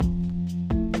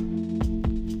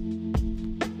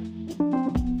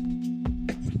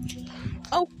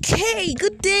Hey,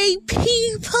 good day,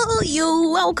 people. You're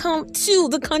welcome to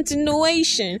the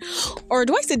continuation, or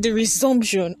do I say the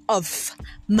resumption of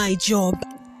my job?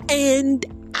 And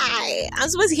I'm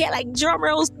supposed to hear like drum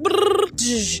rolls.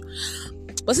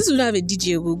 But since we don't have a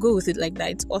DJ, we'll go with it like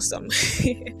that. It's awesome.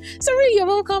 So really, you're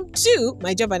welcome to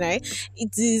My Job and I.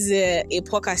 It is a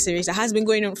podcast series that has been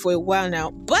going on for a while now,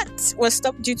 but we're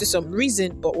stopped due to some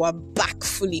reason, but we're back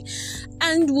fully.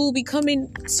 And we'll be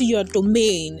coming to your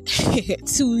domain,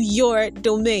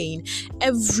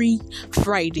 every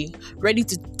Friday, ready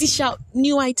to dish out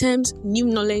new items, new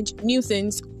knowledge, new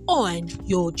things on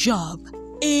your job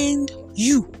and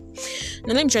you.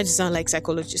 Now let me try to sound like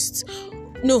psychologists.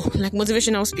 No, like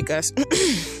motivational speakers.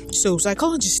 So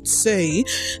psychologists say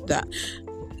that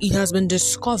it has been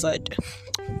discovered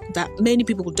that many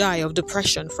people die of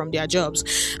depression from their jobs.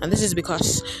 And this is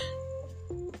because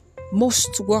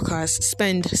most workers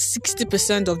spend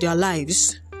 60% of their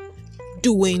lives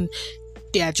doing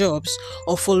their jobs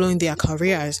or following their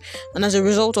careers. And as a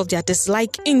result of their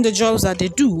dislike in the jobs that they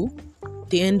do,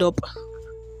 they end up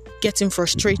getting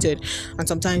frustrated and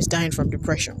sometimes dying from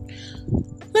depression.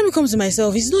 Let me come to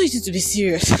myself. It's not easy to be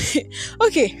serious.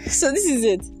 Okay, so this is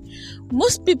it.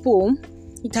 Most people,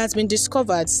 it has been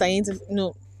discovered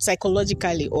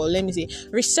psychologically, or let me say,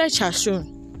 research has shown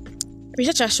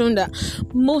that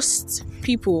most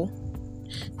people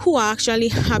who are actually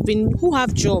who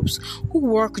have jobs, who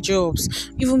work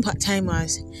jobs, even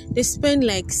part-timers, they spend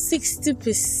like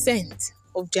 60%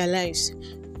 of their lives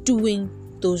doing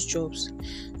those jobs.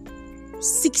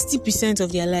 60%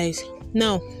 of their lives.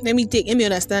 Now, let me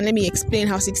understand. Let me explain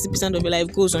how 60% of your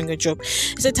life goes on your job.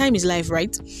 So time is life,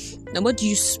 right? Now, what do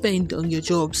you spend on your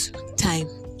jobs? Time.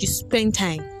 You spend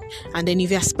time. And then if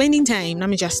you're spending time, that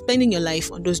means you're spending your life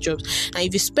on those jobs. And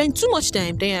if you spend too much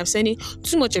time, then you're spending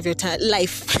too much of your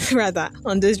life rather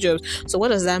on those jobs. So what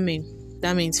does that mean?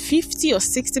 That means 50 or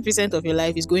 60% of your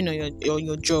life is going on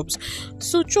your jobs.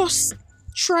 So just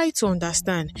try to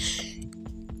understand.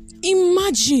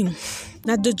 Imagine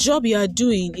that the job you are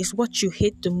doing is what you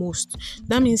hate the most.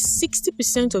 That means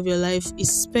 60% of your life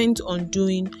is spent on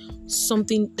doing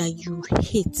something that you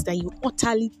hate, that you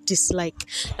utterly dislike.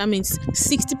 That means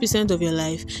 60% of your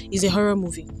life is a horror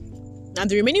movie. And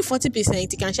the remaining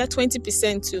 40%, you can share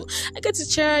 20% to, I get to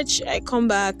church, I come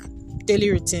back,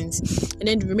 daily routines. And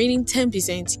then the remaining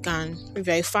 10%, you can, if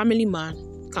you're a family man,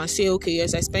 can say, okay,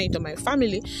 yes, I spend it on my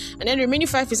family. And then the remaining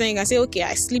 5%, you can say, okay,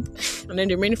 I sleep. And then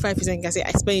the remaining 5%, you can say,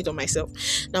 I spend it on myself.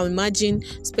 Now imagine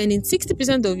spending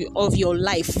 60% of your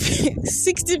life,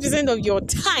 60% of your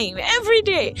time every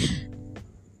day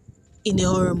in a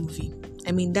horror movie.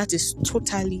 I mean, that is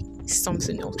totally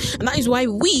something else. And that is why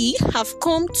we have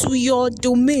come to your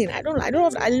domain. I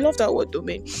love that word,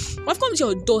 domain. We've come to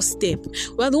your doorstep.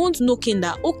 We are the ones knocking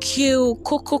that, okay,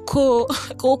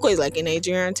 Koko is like a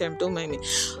Nigerian term, don't mind me.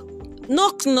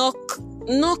 Knock, knock,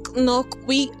 knock, knock.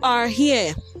 We are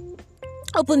here.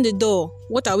 Open the door.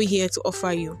 What are we here to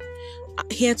offer you?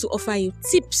 Here to offer you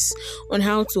tips on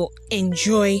how to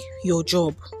enjoy your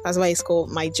job. That's why it's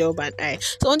called My Job and I.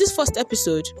 So on this first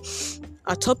episode,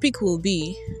 our topic will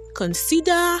be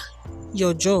consider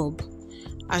your job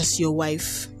as your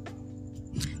wife.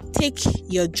 Take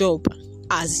your job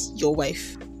as your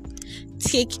wife.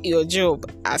 Take your job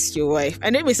as your wife. I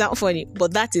know it may sound funny,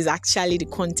 but that is actually the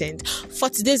content for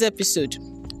today's episode.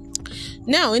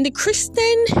 Now, in the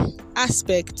Christian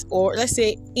aspect, or let's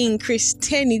say in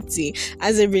Christianity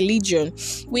as a religion,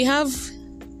 we have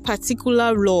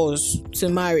particular laws to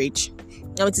marriage.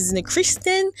 Now, it is in a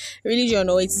Christian religion,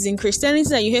 or it is in Christianity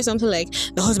that you hear something like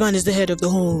the husband is the head of the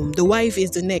home, the wife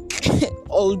is the neck.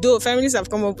 Although families have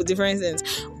come up with different things,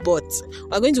 but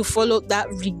we're going to follow that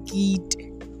rigid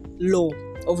law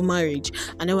of marriage,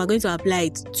 and then we're going to apply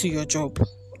it to your job.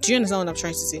 Do you understand what I'm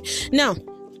trying to say? Now,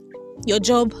 your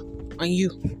job and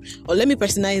you, or let me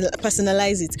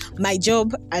personalize it, my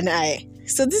job and I.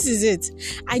 So this is it.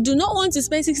 I do not want to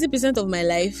spend 60% of my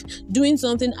life doing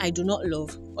something I do not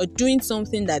love, or doing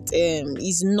something that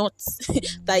is not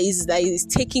that is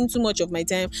taking too much of my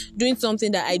time, doing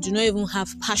something that I do not even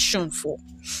have passion for.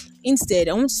 Instead,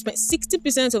 I want to spend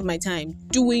 60% of my time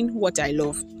doing what I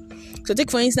love. So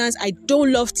take for instance, I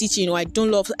don't love teaching, or I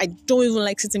don't even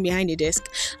like sitting behind a desk.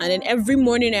 And then every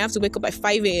morning I have to wake up by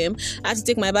 5 a.m. I have to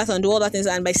take my bath and do all that things.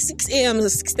 And by 6 a.m. or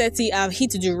 6:30, I've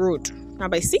hit the road. Now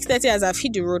by 6:30, as I've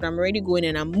hit the road, I'm already going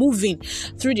and I'm moving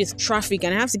through this traffic,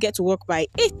 and I have to get to work by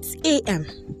 8 a.m.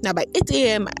 Now by 8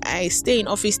 a.m, I stay in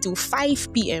office till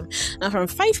 5 p.m. Now from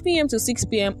 5 p.m. to 6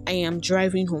 p.m, I am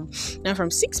driving home. Now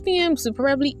from 6 p.m. to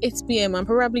probably 8 p.m, I'm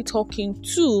probably talking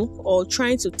to or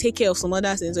trying to take care of some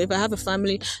other things. So if I have a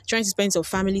family, trying to spend some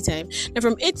family time. Now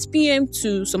from 8 p.m.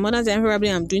 to some other time,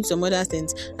 probably I'm doing some other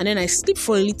things, and then I sleep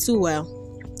for a little while,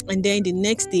 and then the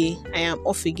next day I am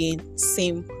off again,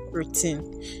 same routine.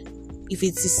 If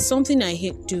it is something I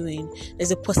hate doing,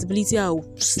 there's a possibility I'll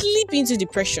slip into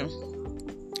depression.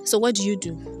 So what do?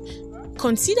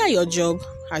 Consider your job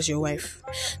as your wife.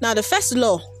 Now the first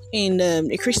law in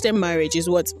a Christian marriage is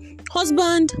what?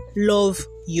 Husband, love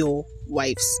your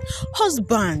wives.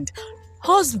 Husbands,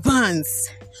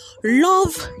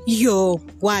 love your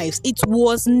wives. It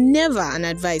was never an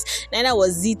advice, neither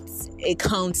was it a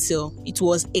counsel. It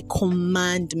was a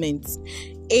commandment.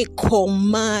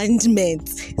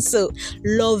 So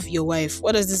love your wife.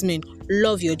 What does this mean?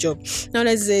 Love your job. Now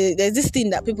there's this thing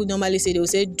that people normally say. They will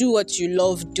say, do what you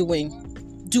love doing.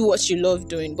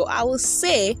 But I will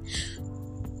say,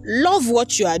 love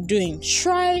what you are doing.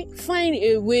 Find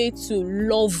a way to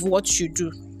love what you do.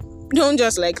 Don't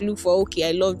just look for, okay,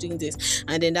 I love doing this,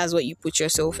 and then that's what you put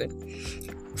yourself in.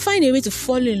 Find a way to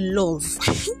fall in love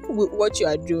with what you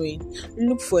are doing.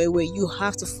 Look for a way. You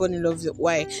have to fall in love with it.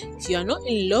 Why? If you are not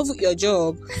in love with your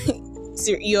job,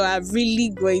 so you are really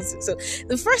going to. So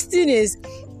the first thing is,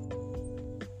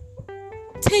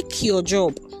 take your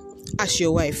job as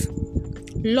your wife.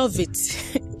 Love it.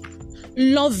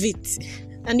 Love it.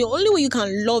 And the only way you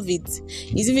can love it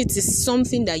is if it is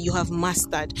something that you have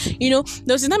mastered. There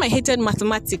was a time I hated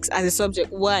mathematics as a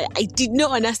subject. Why? I did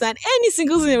not understand any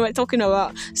single thing they were talking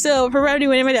about. So probably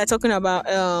whenever they're talking about,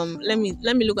 let me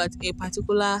look at a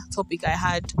particular topic I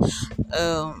had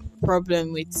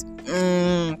problem with.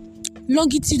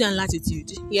 Longitude and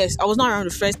latitude. Yes, I was not around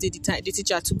the first day the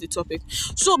teacher took the topic.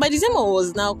 So by the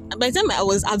time I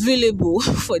was available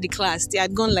for the class, they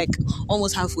had gone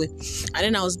almost halfway. And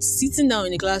then I was sitting down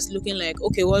in the class looking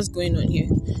okay, what's going on here?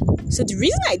 So the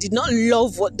reason I did not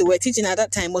love what they were teaching at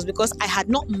that time was because I had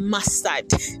not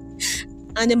mastered.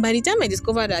 And then by the time I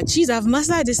discovered that, I've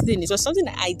mastered this thing, it was something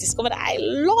that I discovered that I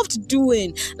loved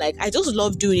doing. I just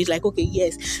love doing it. Okay,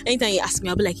 yes. Anytime you ask me,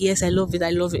 I'll be yes, I love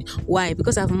it. Why?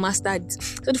 Because I've mastered it.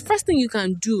 So the first thing you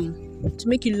can do to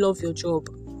make you love your job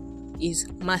is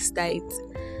master it.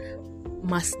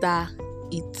 Master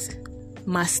it.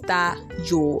 Master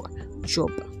your job.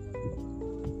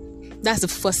 That's the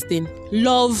first thing.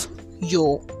 Love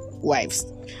your wives.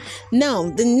 Now,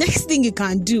 the next thing you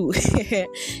can do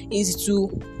is to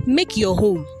make your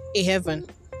home a heaven.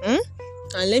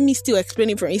 And let me still explain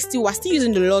it we're still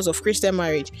using the laws of Christian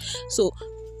marriage. So,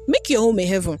 make your home a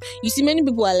heaven. You see, many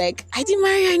people are I didn't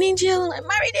marry an angel, I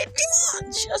married a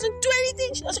demon. She doesn't do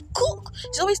anything, she doesn't cook,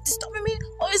 she's always disturbing me,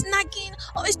 always nagging,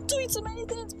 always doing so many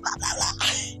things, blah, blah,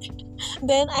 blah.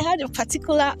 Then I had a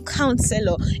particular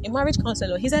counselor, a marriage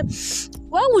counselor. He said,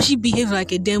 why would she behave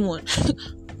like a demon?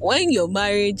 When your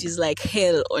marriage is like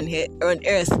hell on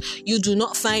earth, you do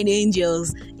not find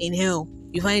angels in hell.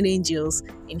 You find angels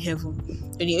in heaven.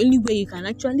 And the only way you can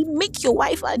actually make your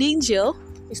wife an angel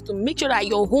is to make sure that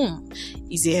your home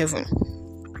is a heaven.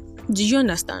 Do you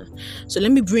understand? So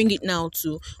let me bring it now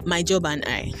to my job and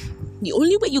I. The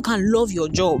only way you can love your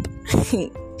job,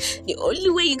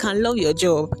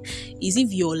 is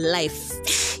if your life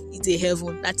is a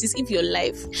heaven. That is, if your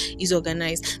life is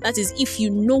organized. That is, if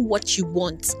you know what you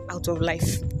want out of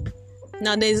life.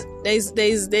 Now, there's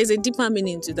a deeper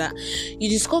meaning to that. You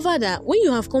discover that when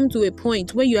you have come to a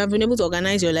point where you have been able to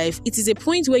organize your life, it is a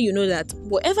point where you know that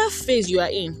whatever phase you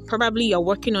are in, probably you're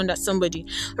working under somebody,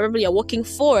 probably you're working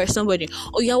for somebody,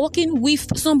 or you're working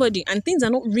with somebody, and things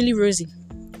are not really rosy.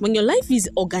 When your life is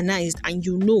organized and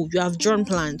you know you have drawn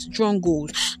plans, drawn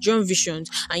goals, drawn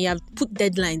visions, and you have put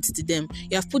deadlines to them,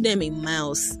 you have put them in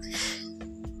miles,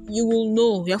 you will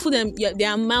know. You have put them,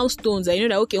 there are milestones. I know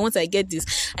that, okay, once I get this,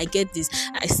 I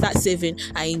start saving,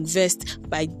 I invest.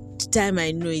 By the time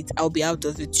I know it, I'll be out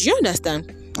of it. Do you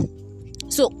understand?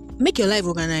 So make your life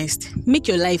organized. Make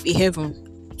your life a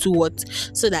heaven to what?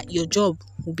 So that your job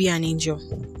will be an angel.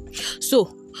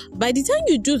 So by the time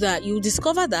you do that, you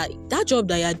discover that job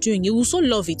that you are doing, you will so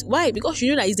love it. Why? Because you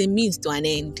know that it's a means to an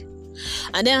end.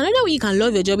 And then another way you can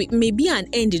love your job, it may be an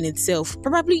end in itself.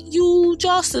 Probably you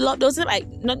just love those. There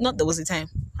was a time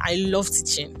I loved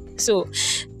teaching. So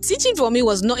teaching for me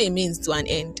was not a means to an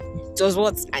end. It was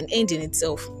what? An end in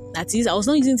itself. That is, I was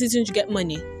not using teaching to get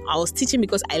money. I was teaching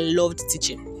because I loved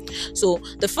teaching. So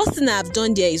the first thing I've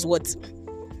done there is what?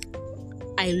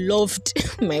 I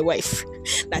loved my wife.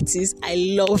 That is, I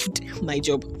loved my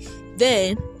job.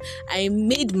 Then I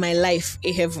made my life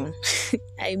a heaven.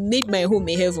 I made my home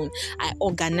a heaven. I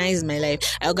organized my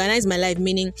life.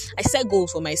 Meaning I set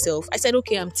goals for myself. I said,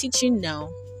 okay, I'm teaching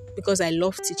now because I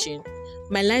love teaching.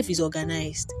 My life is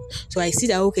organized. So I see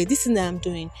that, okay, this thing that I'm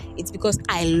doing, it's because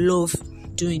I love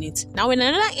doing it. Now, in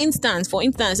another instance, for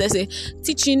instance, let's say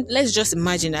teaching, let's just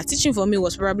imagine that teaching for me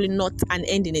was probably not an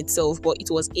end in itself, but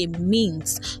it was a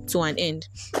means to an end.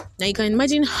 Now, you can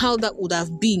imagine how that would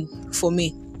have been for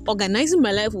me. Organizing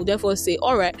my life would therefore say,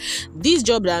 all right, this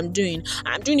job that I'm doing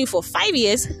it for 5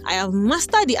 years. I have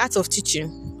mastered the art of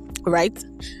teaching, right?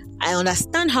 I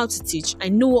understand how to teach. I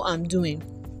know what I'm doing.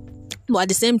 But at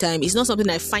the same time, it's not something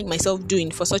I find myself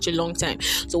doing for such a long time.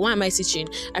 So why am I teaching?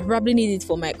 I probably need it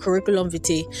for my curriculum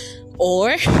vitae, or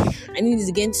I need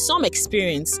to gain some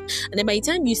experience. And then by the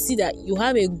time you see that you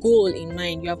have a goal in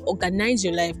mind, you have organized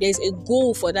your life, there's a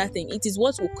goal for that thing. It is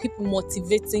what will keep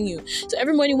motivating you. So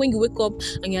every morning when you wake up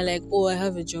and you're like, oh, I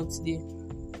have a job today.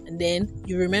 And then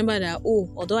you remember that,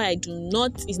 although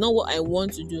it's not what I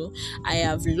want to do, I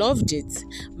have loved it.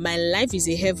 My life is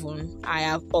a heaven. I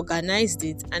have organized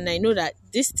it. And I know that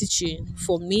this teaching,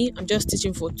 for me, I'm just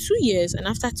teaching for 2 years. And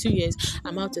after 2 years,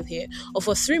 I'm out of here. Or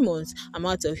for 3 months, I'm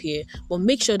out of here. But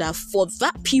make sure that for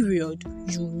that period,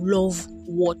 you love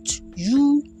what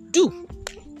you do.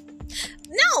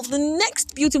 Now, the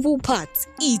next beautiful part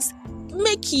is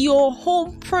make your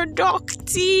home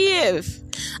productive.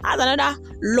 That's another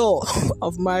law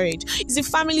of marriage. You see,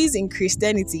 families in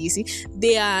Christianity, you see,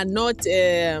 they are not,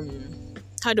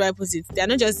 how do I put it? They are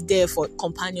not just there for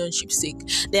companionship's sake.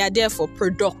 They are there for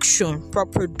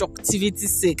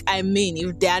productivity's sake. I mean,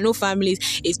 if there are no families,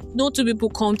 if no two people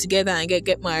come together and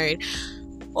get married,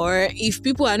 or if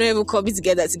people are not even coming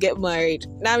together to get married,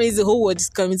 that means the whole world is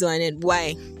coming to an end.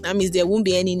 Why? That means there won't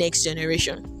be any next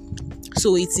generation.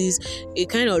 So it is a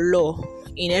kind of law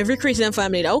in every Christian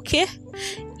family that, okay,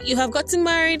 you have gotten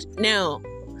married, now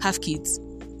have kids.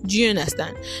 Do you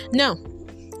understand? Now,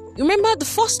 remember the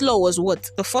first law was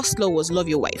what? The first law was love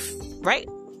your wife, right?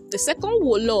 The second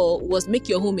law was make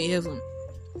your home a heaven.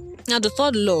 Now, the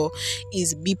third law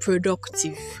is be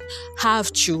productive,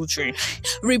 have children,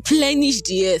 replenish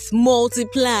the earth,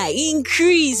 multiply,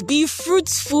 increase, be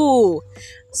fruitful.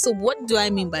 So what do I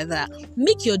mean by that?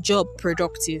 Make your job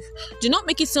productive. Do not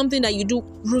make it something that you do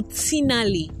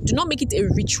routinely. Do not make it a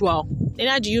ritual.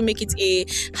 Neither do you make it a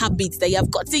habit that you have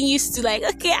gotten used to, like,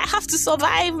 okay, I have to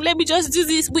survive. Let me just do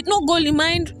this with no goal in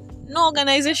mind, no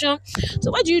organization.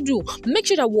 So what do? Make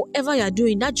sure that whatever you're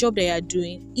doing, that job that you're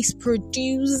doing is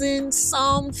producing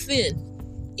something.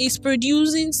 So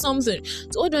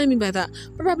what do I mean by that?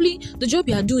 Probably the job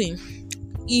you're doing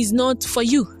is not for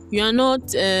you. You are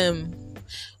not...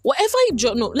 whatever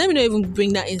job, no, let me not even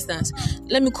bring that instance.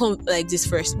 Let me come like this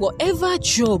first. Whatever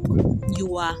job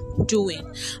you are doing,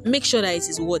 make sure that it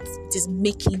is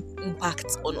making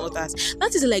impact on others.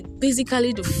 That is like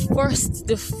basically the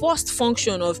first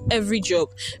function of every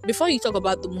job before you talk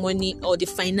about the money or the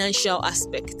financial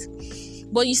aspect.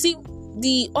 But you see,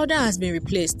 the order has been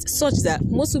replaced such that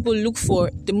most people look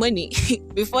for the money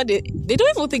before they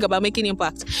don't even think about making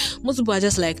impact. Most people are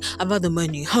just like, about the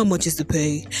money. How much is the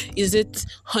pay? Is it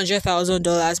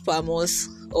 $100,000 per month?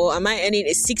 Or am I earning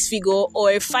a 6-figure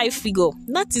or a 5-figure?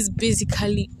 That is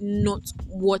basically not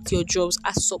what your jobs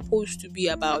are supposed to be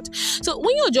about. So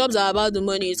when your jobs are about the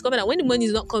money, it's covered that when the money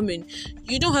is not coming,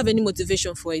 you don't have any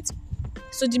motivation for it.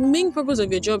 So the main purpose of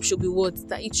your job should be what?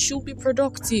 That it should be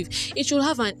productive. It should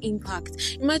have an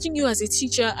impact. Imagine you as a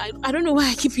teacher. I don't know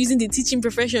why I keep using the teaching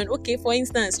profession. Okay, for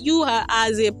instance, you are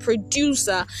as a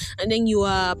producer and then you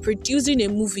are producing a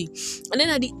movie. And then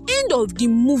at the end of the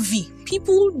movie,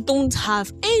 people don't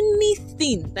have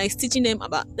anything that is teaching them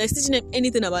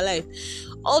anything about life.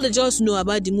 All they just know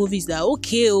about the movie is that,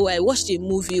 okay, I watched a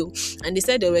movie and they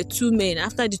said there were 2 men.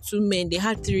 After the 2 men, they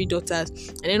had 3 daughters.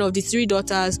 And then of the 3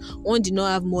 daughters, one did not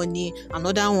have money,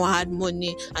 another one had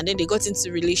money, and then they got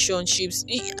into relationships.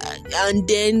 And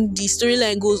then the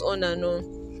storyline goes on and on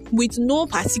with no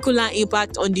particular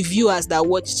impact on the viewers that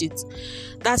watched it.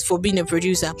 That's for being a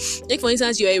producer. Like, for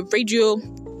instance, you're a radio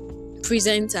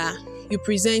presenter. You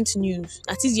present news.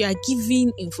 That is, you are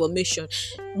giving information.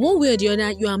 One way or the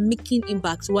other, you are making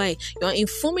impact. Why? You are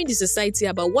informing the society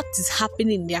about what is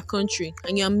happening in their country,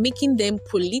 and you are making them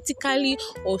politically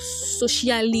or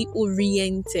socially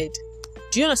oriented.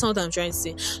 Do you understand what I'm trying to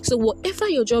say? So whatever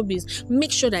your job is,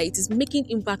 make sure that it is making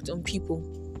impact on people.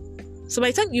 So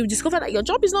by the time you discover that your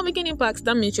job is not making impact,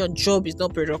 that means your job is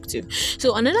not productive.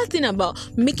 So another thing about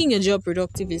making your job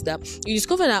productive is that you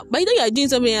discover that by the time you are doing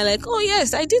something, you're like, oh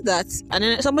yes, I did that. And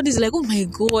then somebody's like, oh my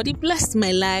God, he blessed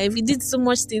my life. He did so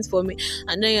much things for me.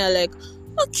 And then you're like,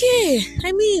 okay,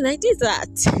 I did that.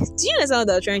 Do you understand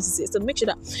what I'm trying to say? So make sure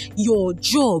that your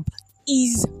job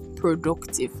is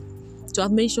productive. So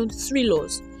I've mentioned 3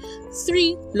 laws.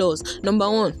 3 laws. Number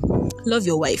 1, love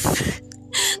your wife.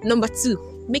 Number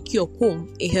 2, make your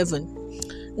home a heaven.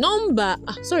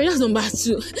 That's number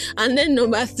 2. And then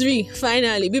number 3,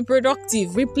 finally, be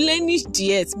productive, replenish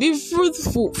the earth, be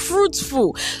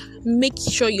fruitful. Make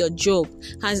sure your job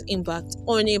has impact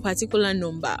on a particular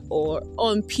number or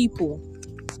on people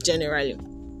generally.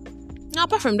 Now,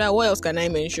 apart from that, what else can I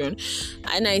mention?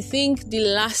 And I think the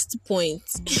last point,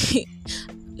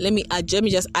 let me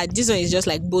just add, this one is just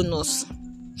like bonus.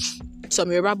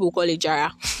 Some Yoruba will call it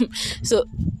Jara. So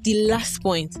the last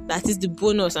point, that is the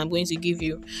bonus I'm going to give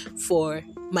you for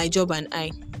my job and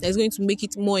I, that's going to make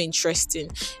it more interesting,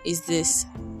 is this.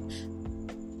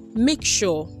 Make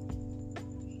sure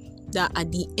that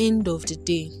at the end of the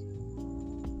day,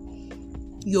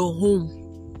 your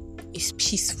home is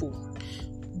peaceful,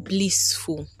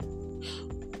 blissful,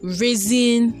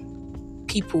 raising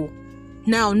people.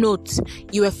 Now note,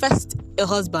 you were first a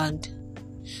husband,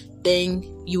 then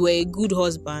you were a good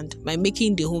husband by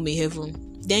making the home a heaven.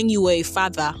 Then you were a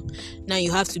father, now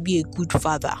you have to be a good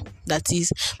father. That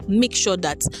is, make sure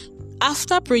that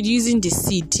after producing the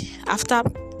seed, after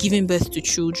giving birth to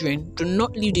children, do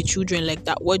not leave the children like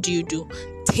that. What do?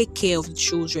 Take care of the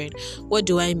children. What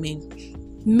do I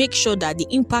mean? Make sure that the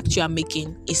impact you are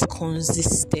making is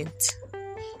consistent.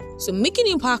 So making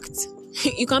impact,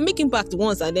 you can make impact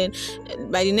once and then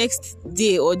by the next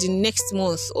day or the next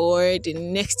month or the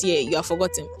next year you are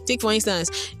forgotten. Take for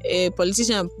instance, a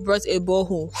politician brought a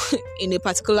borehole in a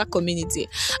particular community,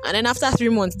 and then after 3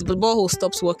 months the borehole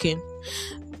stops working.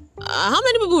 How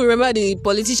many people remember the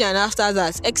politician after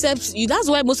that? Except you. That's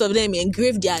why most of them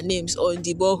engrave their names on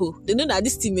the borehole. They know that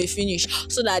this thing may finish,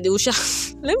 so that they will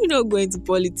let me not go into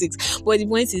politics. But the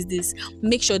point is this: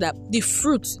 make sure that the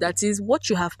fruit, that is what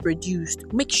you have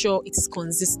produced, make sure it is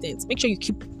consistent. Make sure you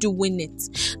keep doing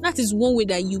it. That is one way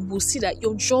that you will see that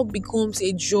your job becomes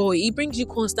a joy. It brings you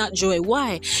constant joy.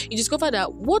 Why? You discover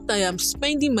that what I am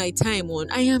spending my time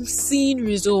on, I am seeing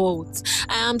results.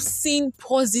 I am seeing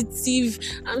positive.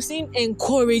 I'm seeing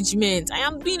encouragement. I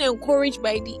am being encouraged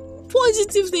by the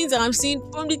positive things that I'm seeing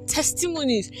from the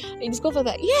testimonies. I discover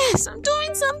that yes, I'm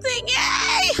doing something.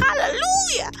 Yay!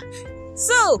 Hallelujah!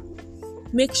 So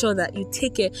make sure that you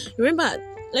take care. Remember,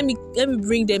 let me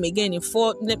bring them again in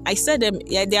 4. I said them.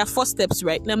 Yeah, there are 4 steps,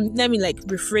 right? Let me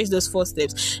rephrase those 4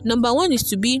 steps. Number 1 is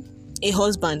to be a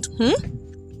husband.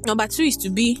 Number 2 is to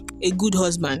be a good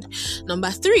husband.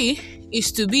 Number 3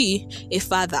 is to be a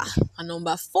father. And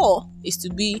number 4 is to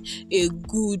be a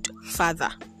good father.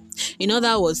 In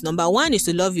other words, number 1 is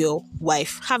to love your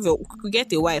wife.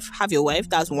 Get a wife. Have your wife.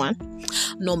 That's 1.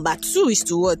 Number 2 is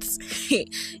to what?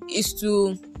 Is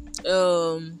to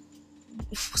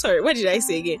sorry, what did I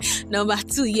say again? Number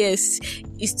 2, yes,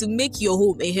 is to make your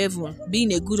home a heaven.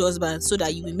 Being a good husband, so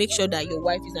that you will make sure that your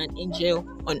wife is an angel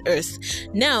on earth.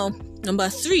 Now, number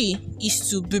 3 is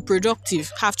to be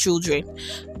productive, have children,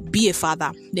 be a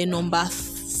father. Then number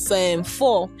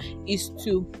 4 is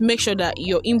to make sure that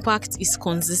your impact is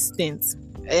consistent.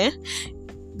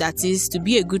 That is to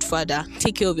be a good father,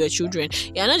 take care of your children.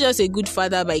 You're not just a good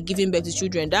father by giving birth to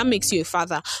children. That makes you a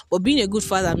father. But being a good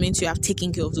father means you have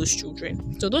taken care of those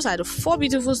children. So those are the 4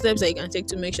 beautiful steps that you can take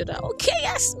to make sure that, okay,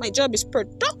 yes, my job is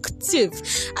productive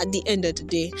at the end of the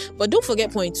day. But don't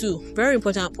forget point 2, very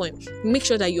important point. Make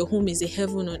sure that your home is a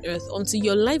heaven on earth. Until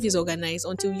your life is organized,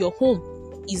 until your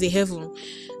home is a heaven,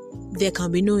 there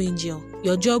can be no angel.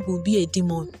 Your job will be a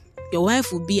demon. Your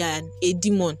wife will be a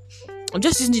demon. I'm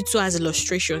just using it two as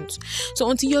illustrations. So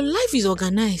until your life is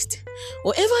organized,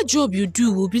 whatever job you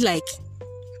do will be like,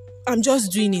 I'm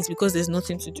just doing it because there's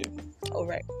nothing to do. All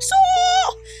right. So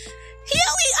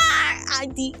here we are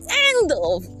at the end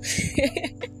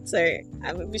of. Sorry,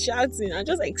 I'm a bit shouting. I'm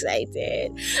just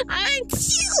excited. I'm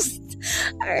enthused.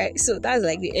 All right. So that's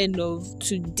like the end of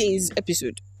today's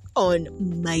episode on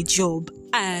my job.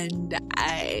 And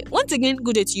I once again,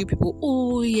 good day to you people.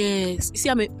 Oh yes. You see,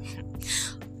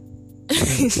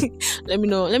 let me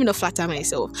not flatter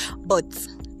myself, but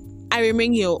I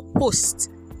remain your host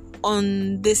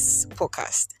on this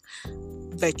podcast,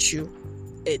 Virtue.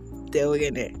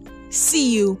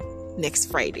 See you next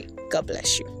Friday. God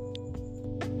bless you.